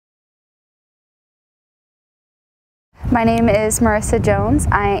My name is Marissa Jones.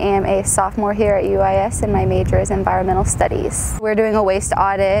 I am a sophomore here at UIS and my major is environmental studies. We're doing a waste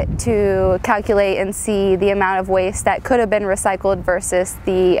audit to calculate and see the amount of waste that could have been recycled versus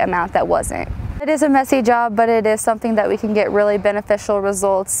the amount that wasn't. It is a messy job, but it is something that we can get really beneficial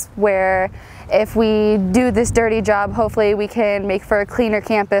results where if we do this dirty job, hopefully we can make for a cleaner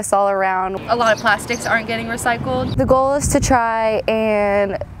campus all around. A lot of plastics aren't getting recycled. The goal is to try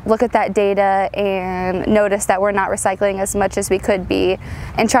and look at that data and notice that we're not recycling as much as we could be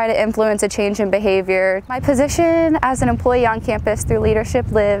and try to influence a change in behavior. My position as an employee on campus through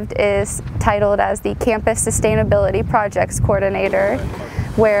Leadership Lived is titled as the Campus Sustainability Projects Coordinator,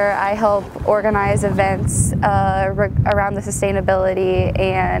 where I help organize events around the sustainability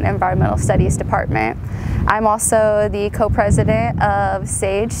and environmental studies department. I'm also the co-president of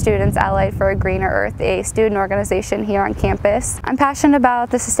SAGE, Students Allied for a Greener Earth, a student organization here on campus. I'm passionate about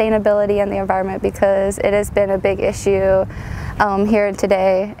the sustainability and the environment because it has been a big issue here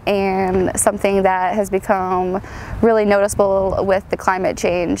today and something that has become really noticeable with the climate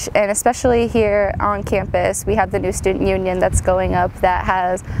change. And especially here on campus, we have the new student union that's going up that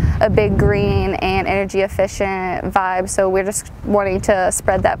has a big green and energy efficient vibe, so we're just wanting to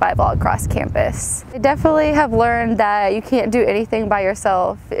spread that vibe all across campus. I definitely have learned that you can't do anything by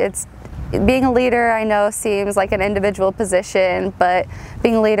yourself. Being a leader, I know, seems like an individual position, but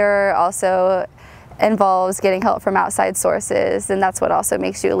being a leader also involves getting help from outside sources, and that's what also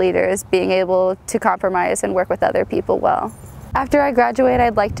makes you a leader, is being able to compromise and work with other people well. After I graduate,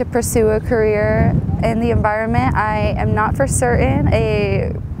 I'd like to pursue a career in the environment. I am not for certain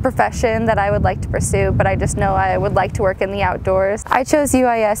a profession that I would like to pursue, but I just know I would like to work in the outdoors. I chose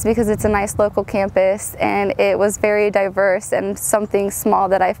UIS because it's a nice local campus and it was very diverse and something small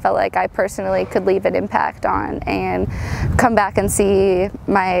that I felt like I personally could leave an impact on and come back and see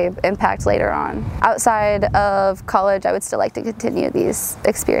my impact later on. Outside of college, I would still like to continue these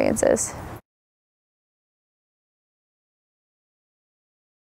experiences.